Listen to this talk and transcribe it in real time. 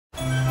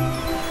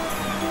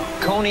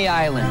Coney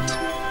Island,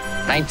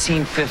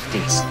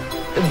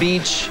 1950s. The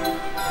beach,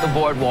 the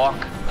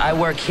boardwalk. I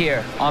work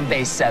here on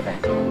base 7.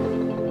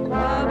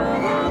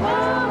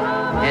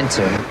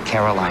 Enter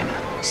Carolina.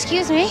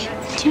 Excuse me,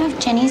 do you know if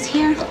Jenny's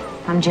here?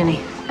 I'm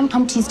Jenny. I'm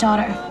Humpty's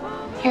daughter.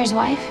 Here's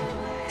wife.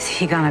 Is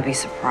he gonna be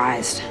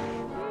surprised?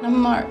 I'm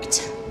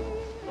marked.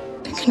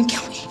 They're gonna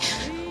kill me.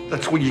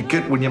 That's what you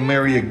get when you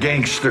marry a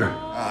gangster.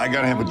 I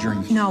gotta have a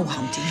drink. No,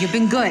 Humpty, you've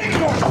been good.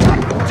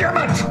 Damn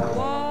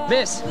it!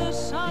 Miss,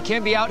 you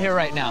can't be out here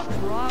right now.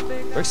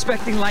 We're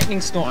expecting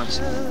lightning storms.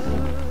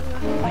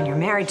 When you're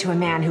married to a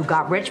man who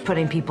got rich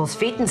putting people's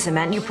feet in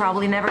cement, you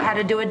probably never had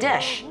to do a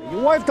dish.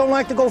 Your wife don't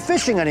like to go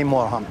fishing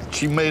anymore, Humpty.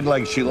 She made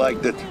like she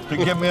liked it. To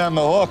get me on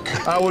the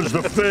hook, I was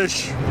the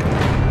fish.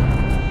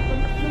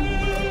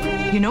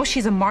 You know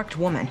she's a marked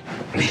woman.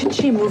 Should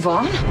she move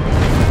on?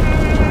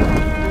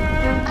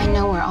 I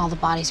know where all the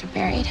bodies are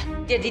buried.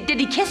 Did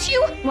he kiss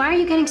you? Why are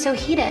you getting so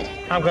heated?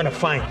 I'm gonna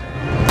find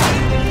her.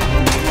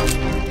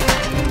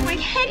 My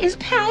head is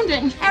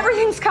pounding.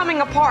 Everything's coming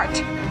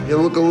apart. You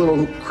look a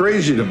little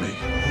crazy to me.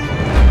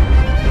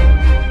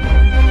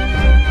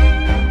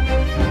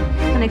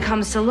 When it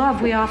comes to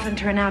love, we often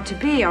turn out to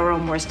be our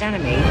own worst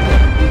enemy.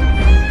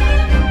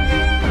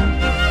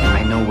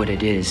 I know what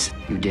it is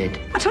you did.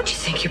 Don't you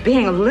think you're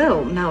being a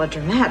little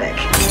melodramatic?